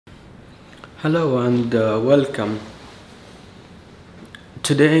Hello and welcome.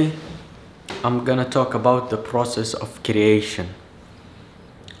 Today I'm gonna talk about the process of creation.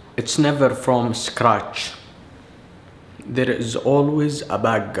 It's never from scratch. There is always a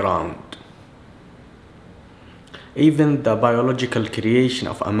background. Even the biological creation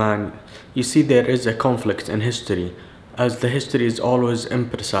of a man, you see there is a conflict in history, as the history is always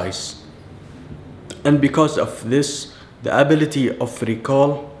imprecise. And because of this, the ability of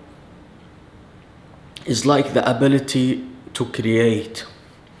recall is like the ability to create.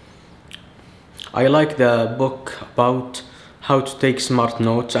 I like the book about how to take smart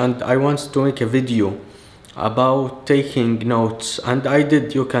notes, and I want to make a video about taking notes, and I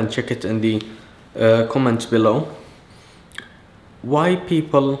did. You can check it in the comments below. Why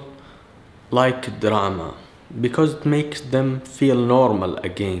people like drama? Because it makes them feel normal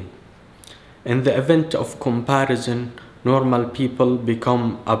again. In the event of comparison, normal people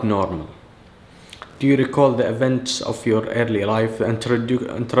become abnormal. Do you recall the events of your early life, the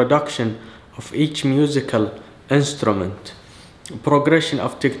introduction of each musical instrument, progression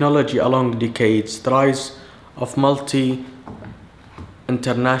of technology along decades, the rise of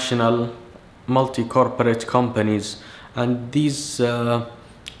international, multi-corporate companies, and these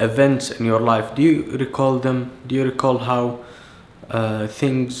events in your life? Do you recall them? Do you recall how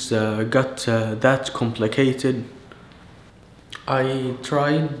things got that complicated? I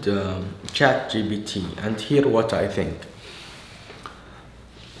tried ChatGPT, and here what I think.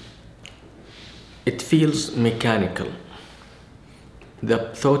 It feels mechanical. The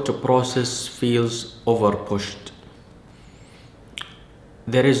thought process feels overpushed.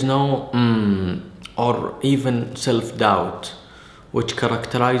 There is no or even self-doubt which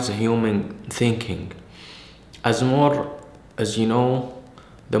characterize human thinking. As more as you know,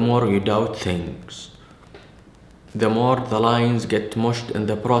 the more you doubt things, the more the lines get mushed in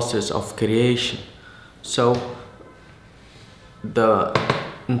the process of creation. So the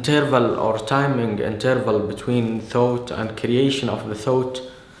interval or timing interval between thought and creation of the thought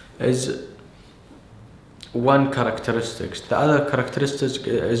is one characteristic. The other characteristic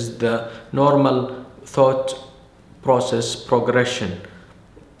is the normal thought process progression,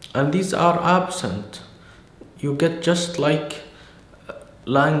 and these are absent. You get just like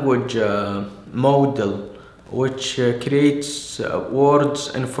language model which creates words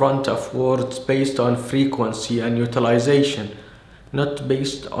in front of words based on frequency and utilization, not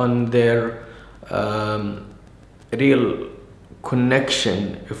based on their real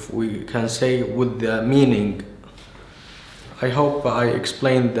connection, if we can say, with the meaning. I hope I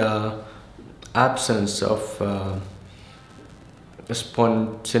explained the absence of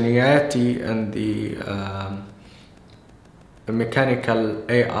spontaneity and the mechanical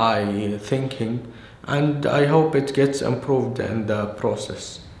AI thinking, and I hope it gets improved in the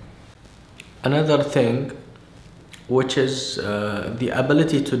process. Another thing, which is the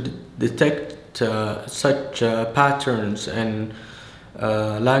ability to detect such patterns in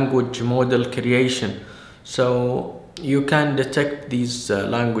language model creation. So you can detect these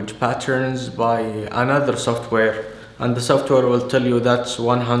language patterns by another software, and the software will tell you that's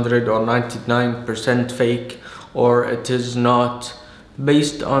 100 or 99% fake, or it is not,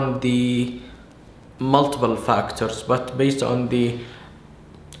 based on the multiple factors, but based on the,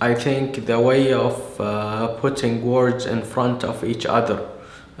 I think, the way of putting words in front of each other,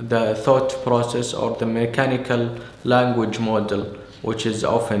 the thought process or the mechanical language model which is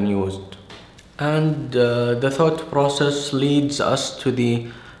often used. And the thought process leads us to the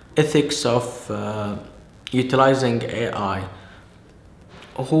ethics of utilizing AI.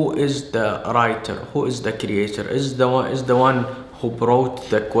 Who is the writer? Who is the creator? Is the one who brought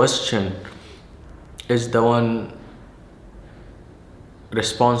the question, is the one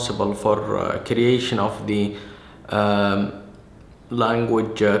responsible for creation of the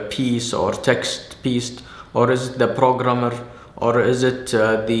language piece or text piece, or is it the programmer, or is it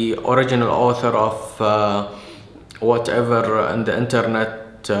the original author of whatever in the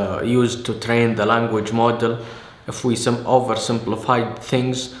internet used to train the language model? If we oversimplified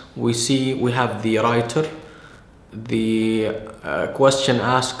things, we have the writer, the question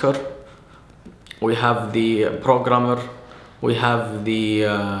asker, we have the programmer, we have the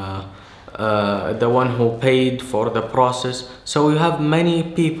one who paid for the process. So we have many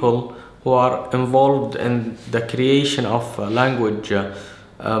people who are involved in the creation of a language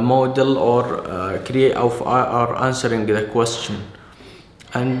model, or answering the question.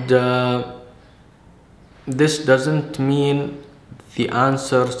 And this doesn't mean the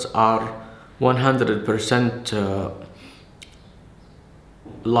answers are 100%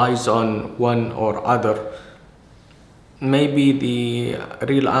 lies on one or other. maybe the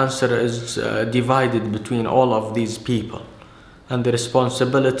real answer is divided between all of these people, and the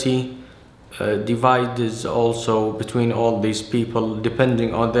responsibility divides also between all these people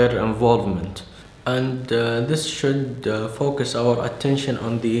depending on their involvement. And this should focus our attention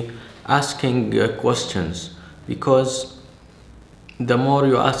on the asking questions, because the more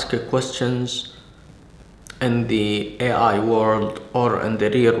you ask questions in the AI world or in the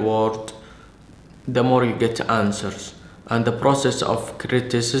real world, the more you get answers, and the process of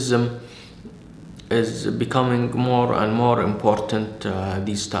criticism is becoming more and more important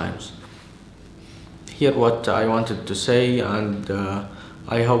these times. Here what I wanted to say, and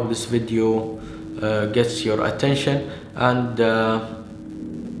I hope this video gets your attention, and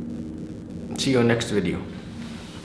see you next video.